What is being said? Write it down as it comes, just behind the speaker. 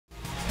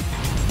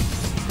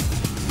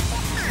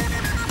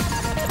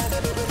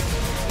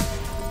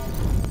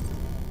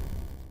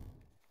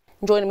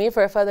Joining me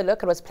for a further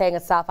look at what's playing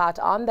itself out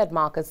on that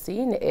market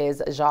scene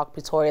is Jacques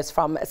Pretorius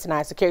from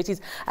Sinai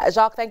Securities.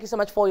 Jacques, thank you so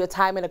much for your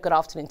time and a good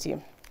afternoon to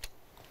you.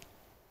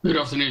 Good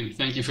afternoon.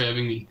 Thank you for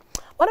having me.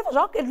 Wonderful,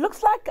 Jacques. It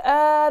looks like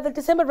the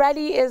December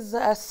rally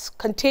is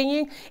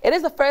continuing. It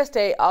is the first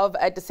day of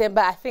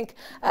December. I think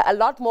a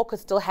lot more could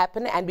still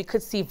happen, and we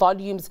could see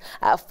volumes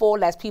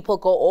fall as people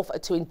go off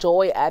to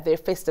enjoy their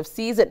festive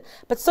season.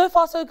 But so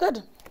far, so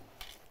good.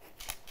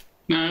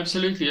 No,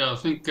 absolutely. I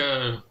think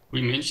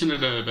we mentioned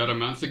it about a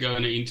month ago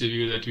in an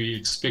interview that we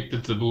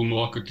expected the bull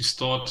market to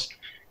start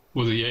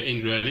with the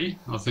year-end rally.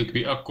 I think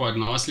we're up quite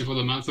nicely for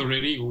the month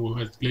already, or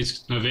at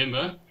least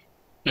November,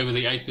 over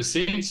the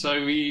 8%.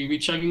 So we're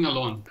chugging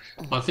along.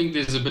 I think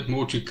there's a bit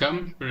more to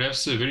come,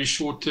 perhaps a very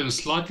short term,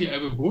 slightly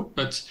overbought,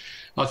 but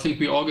I think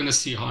we are going to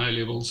see higher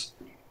levels.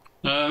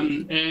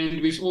 And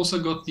we've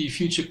also got the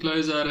future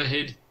closeout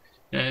ahead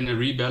and a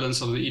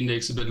rebalance of the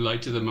index a bit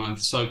later the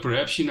month. So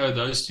perhaps,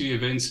 those two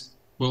events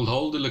will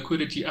hold the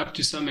liquidity up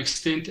to some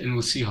extent and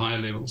we'll see higher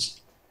levels.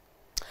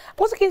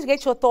 I'm also keen to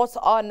get your thoughts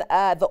on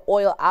the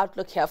oil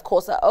outlook here. Of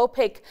course,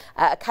 OPEC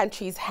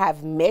countries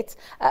have met.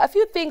 A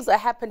few things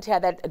happened here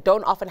that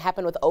don't often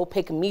happen with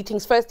OPEC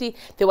meetings. Firstly,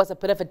 there was a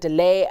bit of a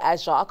delay,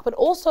 Jacques, but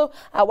also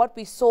what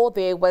we saw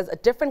there was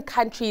different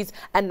countries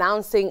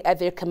announcing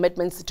their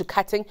commitments to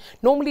cutting.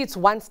 Normally, it's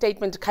one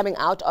statement coming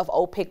out of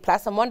OPEC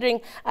Plus. I'm wondering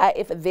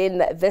if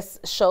then this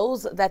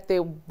shows that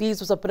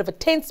these was a bit of a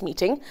tense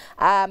meeting,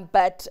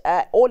 but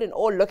all in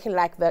all, looking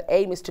like the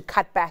aim is to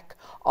cut back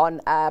on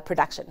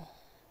production.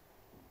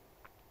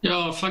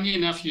 Yeah, funny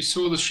enough, you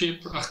saw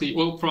the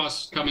oil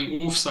price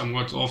coming off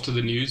somewhat after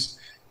the news,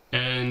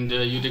 and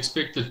you'd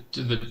expect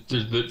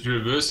the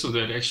reverse of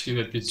that,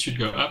 actually, that it should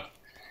go up.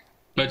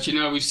 But,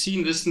 we've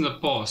seen this in the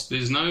past.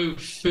 There's no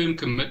firm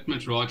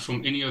commitment, right,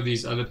 from any of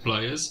these other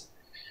players.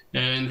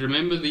 And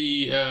remember,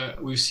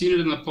 we've seen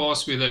it in the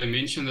past where they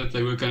mentioned that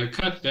they were going to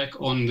cut back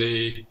on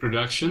their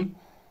production,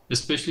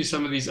 especially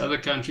some of these other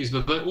countries,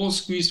 but they're all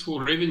squeezed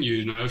for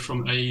revenue,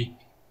 from a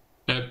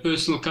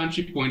personal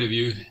country point of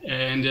view,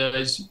 and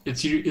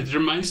it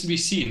remains to be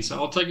seen. So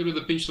I'll take it with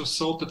a pinch of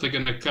salt that they're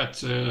going to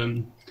cut,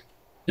 and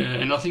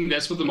I think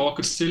that's what the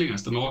market's telling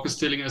us. The market's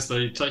telling us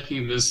they're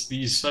taking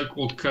these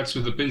so-called cuts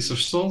with a pinch of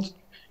salt,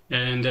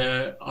 and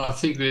I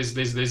think there's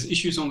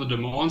issues on the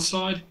demand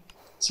side.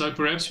 So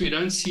perhaps we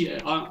don't see.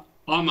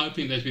 I'm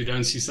hoping that we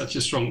don't see such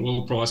a strong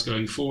oil price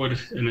going forward,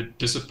 and it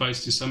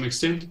dissipates to some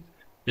extent.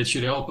 It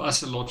should help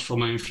us a lot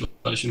from an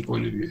inflation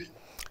point of view.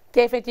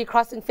 Definitely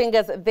crossing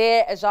fingers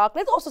there, Jacques.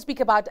 Let's also speak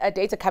about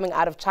data coming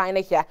out of China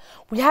here.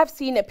 We have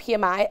seen a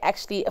PMI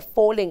actually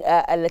falling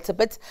a little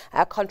bit,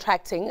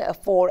 contracting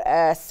for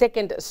a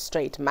second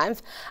straight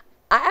month.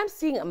 I am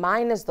seeing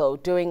miners, though,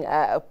 doing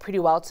pretty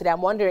well today.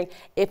 I'm wondering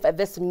if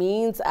this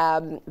means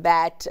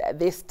that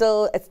it's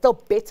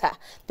still better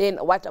than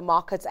what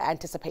markets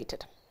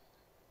anticipated.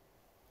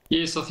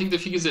 Yes, I think the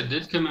figures that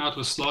did come out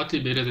were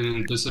slightly better than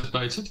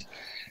anticipated.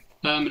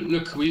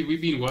 Look, we've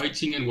been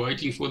waiting and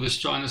waiting for this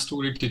China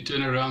story to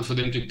turn around, for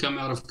them to come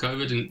out of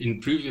COVID and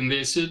improve. And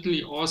there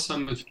certainly are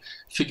some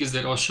figures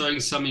that are showing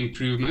some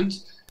improvement.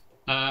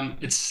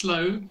 It's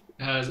slow,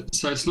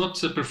 so it's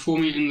not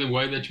performing in the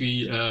way that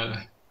we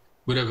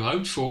would have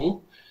hoped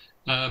for.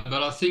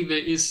 But I think there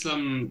is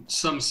some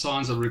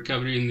signs of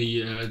recovery in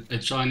the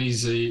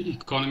Chinese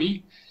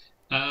economy.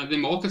 The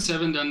markets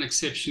haven't done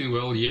exceptionally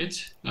well yet.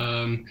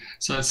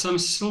 So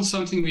it's still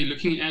something we're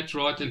looking at,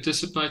 right,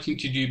 anticipating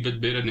to do a bit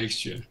better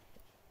next year.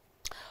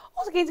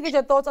 Also keen to get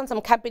your thoughts on some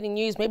company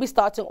news, maybe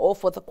starting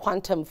off with the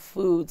Quantum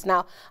Foods.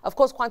 Now, of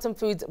course, Quantum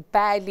Foods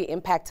badly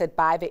impacted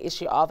by the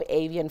issue of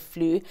avian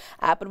flu.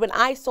 But when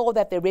I saw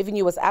that their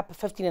revenue was up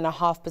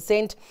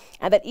 15.5%,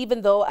 and that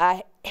even though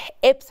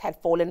EPS had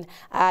fallen,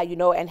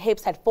 and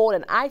HEPS had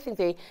fallen, I think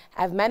they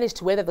have managed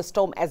to weather the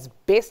storm as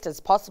best as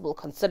possible,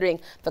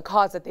 considering the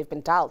cards that they've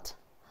been dealt.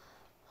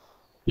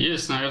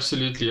 Yes, no,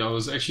 absolutely. I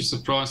was actually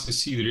surprised to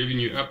see the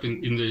revenue up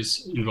in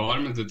this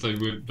environment that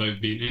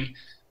they've been in.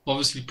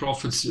 Obviously,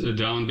 profits are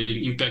down,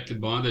 being impacted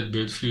by that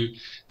bird flu,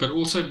 but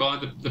also by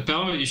the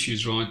power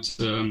issues, right?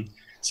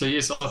 So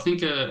yes, I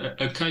think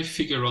a okay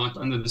figure, right,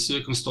 under the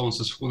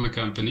circumstances for the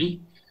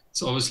company.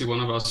 It's obviously one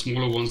of our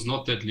smaller ones,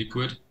 not that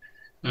liquid.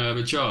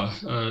 But yeah,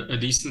 a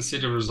decent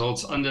set of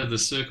results under the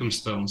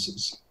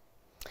circumstances.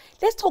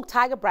 Let's talk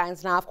Tiger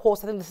Brands now. Of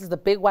course, I think this is the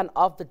big one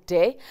of the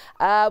day.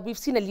 We've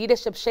seen a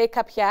leadership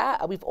shake-up here.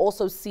 We've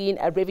also seen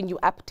a revenue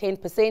up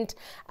 10%,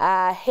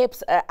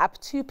 HEPS up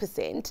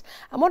 2%.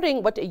 I'm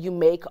wondering what you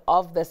make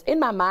of this. In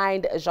my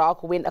mind,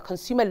 Jacques, when a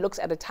consumer looks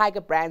at a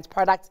Tiger Brands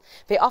product,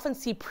 they often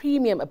see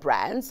premium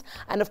brands.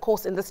 And of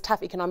course, in this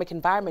tough economic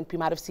environment, we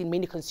might have seen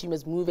many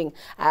consumers moving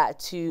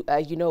to,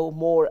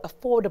 more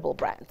affordable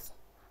brands.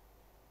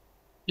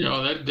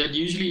 Yeah, that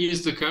usually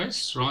is the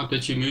case, right?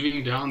 That you're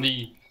moving down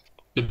the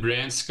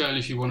brand scale,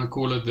 if you want to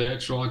call it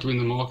that, right, when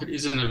the market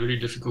is in a very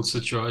difficult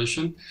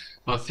situation.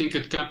 I think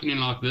a company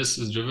like this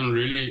is driven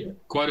really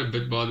quite a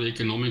bit by the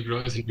economic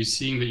growth, and we're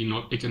seeing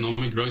the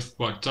economic growth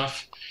quite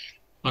tough.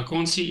 I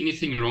can't see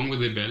anything wrong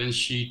with their balance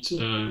sheet.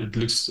 It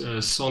looks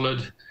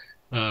solid.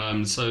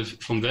 So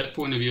from that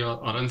point of view,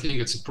 I don't think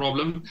it's a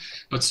problem,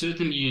 but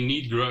certainly you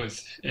need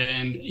growth.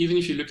 And even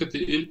if you look at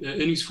the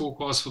earnings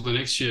forecast for the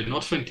next year,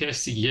 not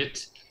fantastic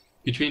yet.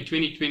 Between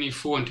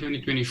 2024 and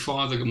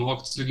 2025, the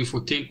market's looking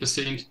for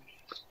 10%.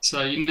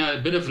 So, you know, a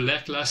bit of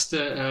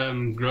lackluster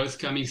growth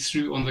coming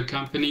through on the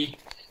company.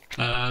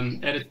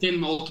 At a 10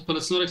 multiple,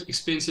 it's not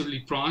expensively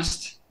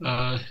priced.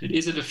 It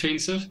is a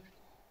defensive.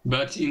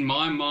 But in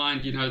my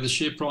mind, you know, the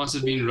share price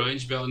has been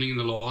range bounding in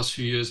the last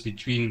few years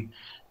between,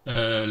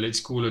 let's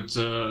call it,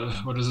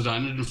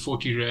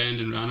 140 Rand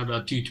and around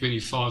about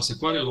 225. So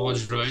quite a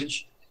large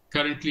range.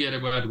 Currently at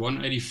about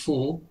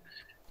 184.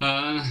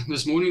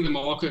 This morning,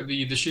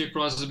 the share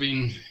price has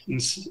been in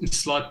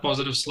slight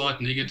positive,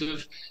 slight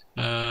negative,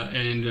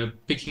 and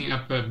picking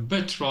up a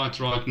bit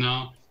right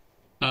now.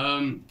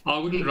 I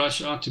wouldn't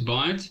rush out to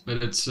buy it,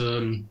 but it's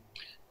a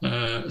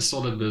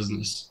solid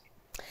business.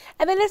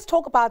 And then let's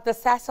talk about the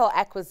Sasol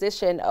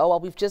acquisition. Well,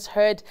 we've just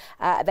heard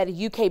that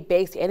a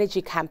UK-based energy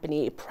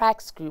company,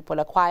 Prax Group, will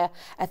acquire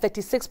a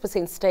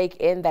 36% stake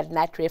in that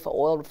Natref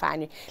oil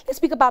refinery. Let's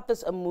speak about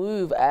this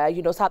move.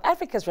 You know, South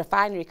Africa's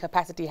refinery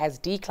capacity has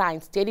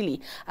declined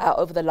steadily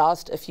over the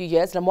last few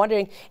years. And I'm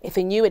wondering if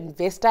a new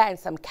investor and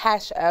some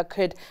cash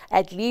could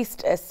at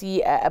least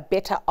see a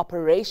better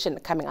operation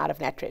coming out of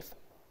Natref.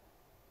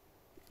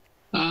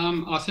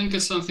 I think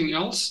it's something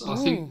else. I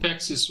think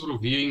Prax is sort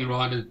of viewing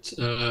right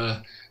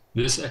at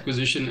this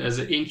acquisition as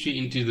an entry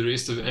into the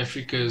rest of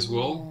Africa as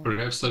well.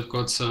 Perhaps they've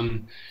got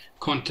some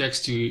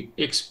contacts to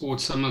export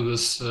some of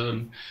this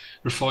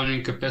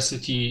refining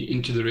capacity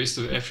into the rest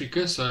of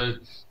Africa. So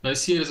they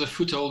see it as a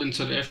foothold in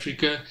South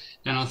Africa.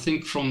 And I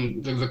think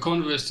from the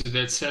converse to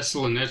that,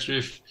 Sasol and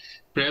Natref,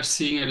 perhaps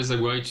seeing it as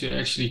a way to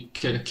actually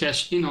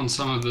cash in on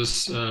some of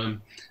this,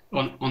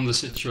 on the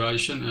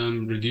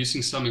situation,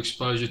 reducing some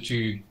exposure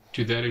to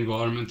that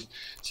environment.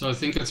 So I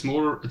think it's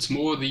more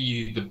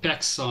the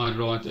PAX side,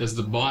 right, as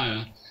the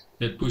buyer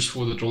that push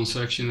for the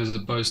transaction as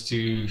opposed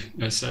to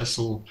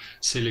Sasol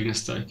selling a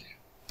stake.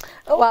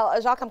 Well,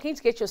 Jacques, I'm keen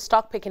to get your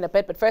stock pick in a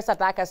bit, but first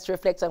I'd like us to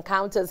reflect on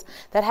counters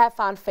that have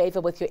found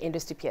favor with your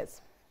industry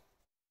peers.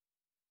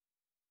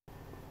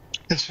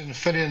 It's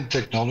Infineon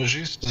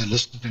Technologies. They're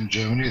listed in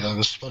Germany. They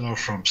were spun off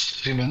from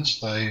Siemens.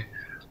 They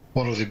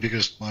one of the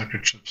biggest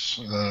microchip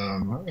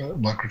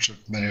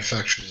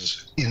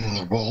manufacturers in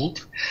the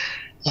world,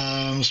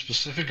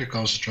 specifically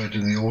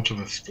concentrated in the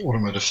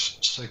automotive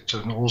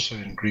sector and also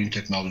in green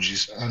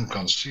technologies and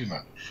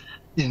consumer.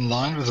 In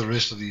line with the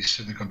rest of the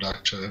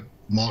semiconductor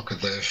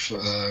market, they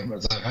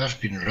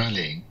have been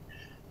rallying.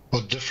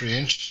 What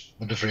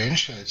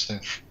differentiates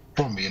them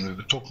from me, and we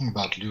were talking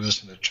about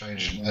Lewis and a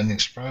change in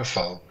earnings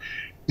profile,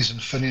 is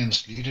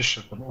Infineon's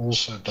leadership and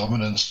also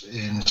dominance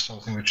in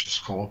something which is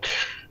called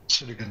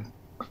silicon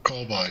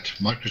carbide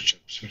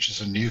microchips, which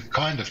is a new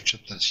kind of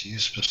chip that's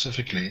used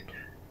specifically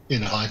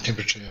in high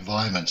temperature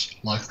environments,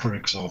 like, for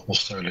example,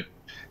 solar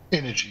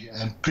energy,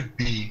 and could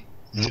be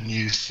the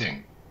new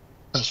thing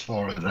as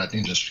far as that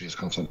industry is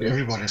concerned.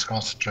 Everybody's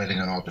concentrating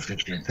on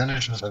artificial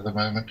intelligence at the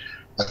moment.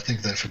 I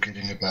think they're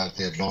forgetting about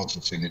the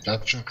advances in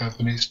industrial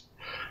companies.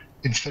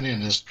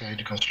 Infineon is going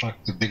to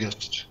construct the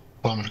biggest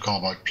diamond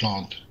carbide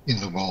plant in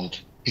the world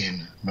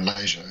in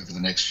Malaysia over the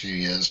next few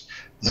years.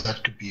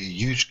 That could be a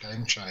huge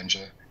game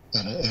changer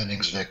and an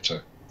earnings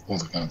vector for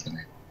the company.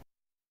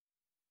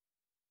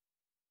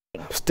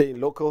 Staying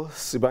local,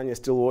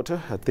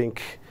 Sibanye-Stillwater, I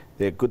think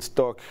they're good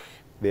stock.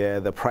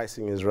 The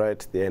pricing is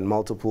right. They're in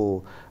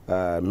multiple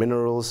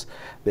minerals.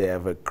 They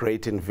have a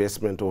great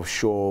investment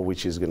offshore,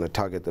 which is going to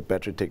target the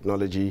battery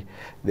technology.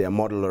 Their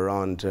model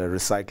around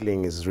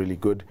recycling is really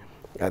good.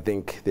 I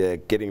think they're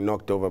getting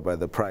knocked over by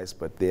the price,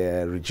 but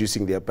they're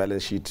reducing their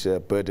balance sheet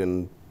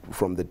burden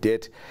from the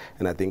debt,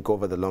 and I think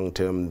over the long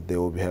term they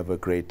will have a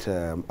great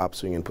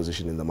upswing in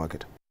position in the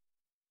market.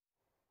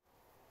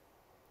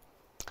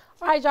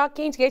 All right, Jacques,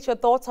 keen to get your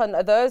thoughts on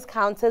those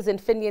counters,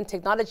 Infineon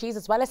Technologies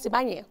as well as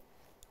Sibanye.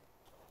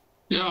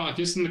 Yeah, I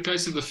guess in the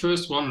case of the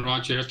first one,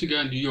 right, you have to go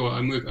and do your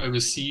homework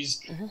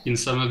overseas in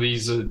some of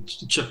these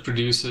chip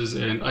producers,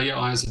 and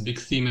AI is a big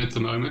theme at the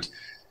moment.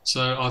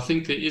 So I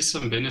think there is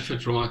some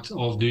benefit, right,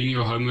 of doing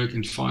your homework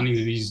and finding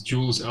these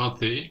jewels out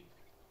there.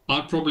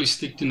 I'd probably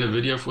stick in the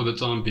video for the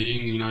time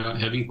being, you know,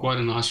 having quite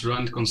a nice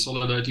run,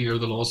 consolidating over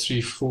the last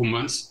 3-4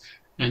 months,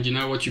 and you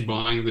know what you're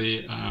buying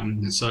there.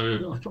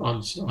 So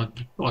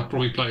I'd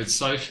probably play it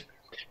safe.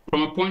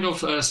 From a point of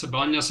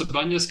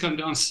Sibanye's come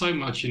down so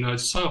much, you know,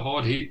 it's so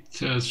hard hit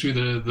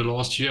through the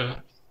last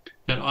year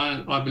that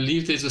I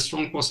believe there's a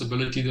strong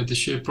possibility that the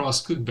share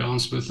price could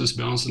bounce with this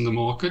bounce in the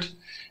market.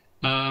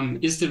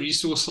 Is the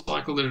resource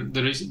cycle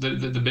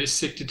the best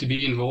sector to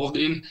be involved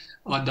in?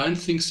 I don't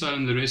think so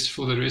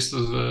for the rest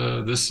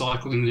of this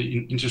cycle, in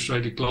the interest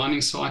rate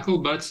declining cycle.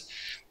 But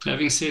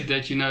having said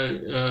that, you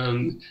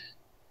know,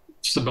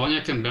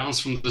 Sibanye can bounce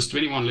from this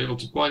 21 level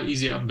to quite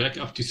easy back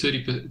up to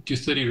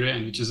 30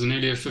 Rand, which is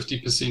nearly a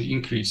 50%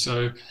 increase.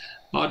 So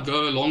I'd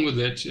go along with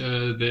that,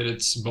 that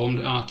it's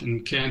bombed out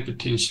and can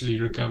potentially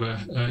recover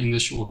in the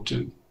short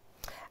term.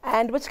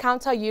 And which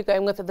counter are you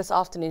going with this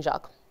afternoon,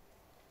 Jacques?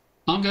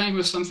 I'm going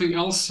with something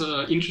else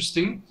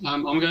interesting.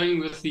 I'm going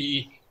with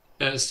the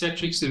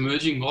Satrix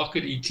Emerging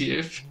Market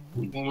ETF.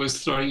 I'm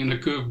always throwing in a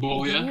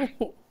curveball here.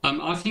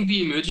 I think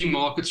the emerging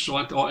markets,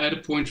 right, are at a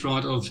point,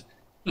 right, of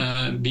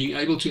being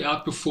able to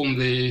outperform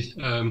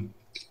their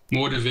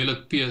more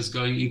developed peers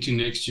going into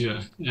next year.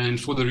 And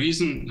for the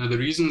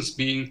reasons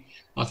being,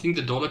 I think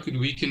the dollar could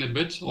weaken a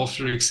bit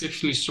after an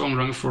exceptionally strong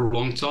run for a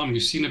long time.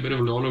 We've seen a bit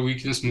of dollar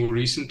weakness more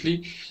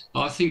recently.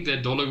 I think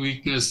that dollar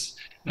weakness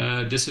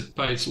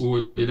dissipates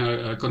or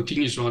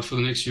continues, right, for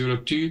the next year or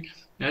two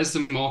as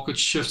the market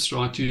shifts,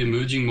 right, to the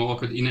emerging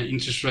market in an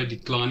interest rate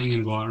declining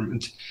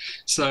environment.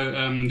 So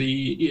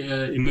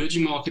the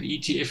emerging market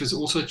ETF has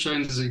also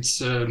changed its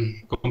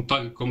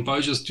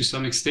composures to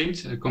some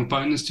extent,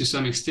 components to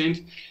some extent.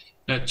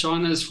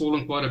 China has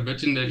fallen quite a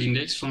bit in that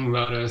index from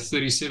about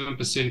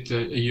 37%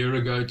 a year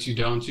ago to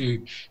down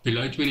to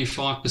below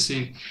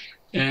 25%.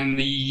 And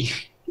the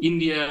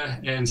India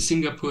and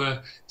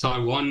Singapore,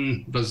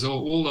 Taiwan, Brazil,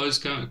 all those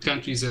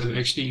countries have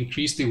actually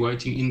increased their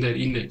weighting in that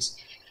index.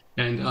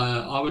 And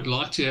I would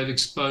like to have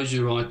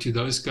exposure, right, to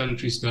those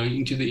countries going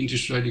into the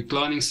interest rate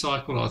declining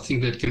cycle. I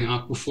think that can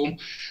outperform.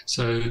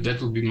 So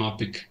that will be my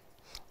pick.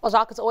 Well,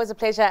 Jacques, it's always a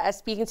pleasure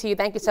speaking to you.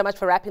 Thank you so much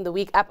for wrapping the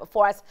week up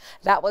for us.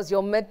 That was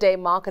your midday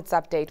markets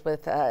update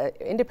with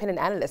independent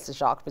analyst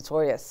Jacques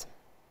Pretorius.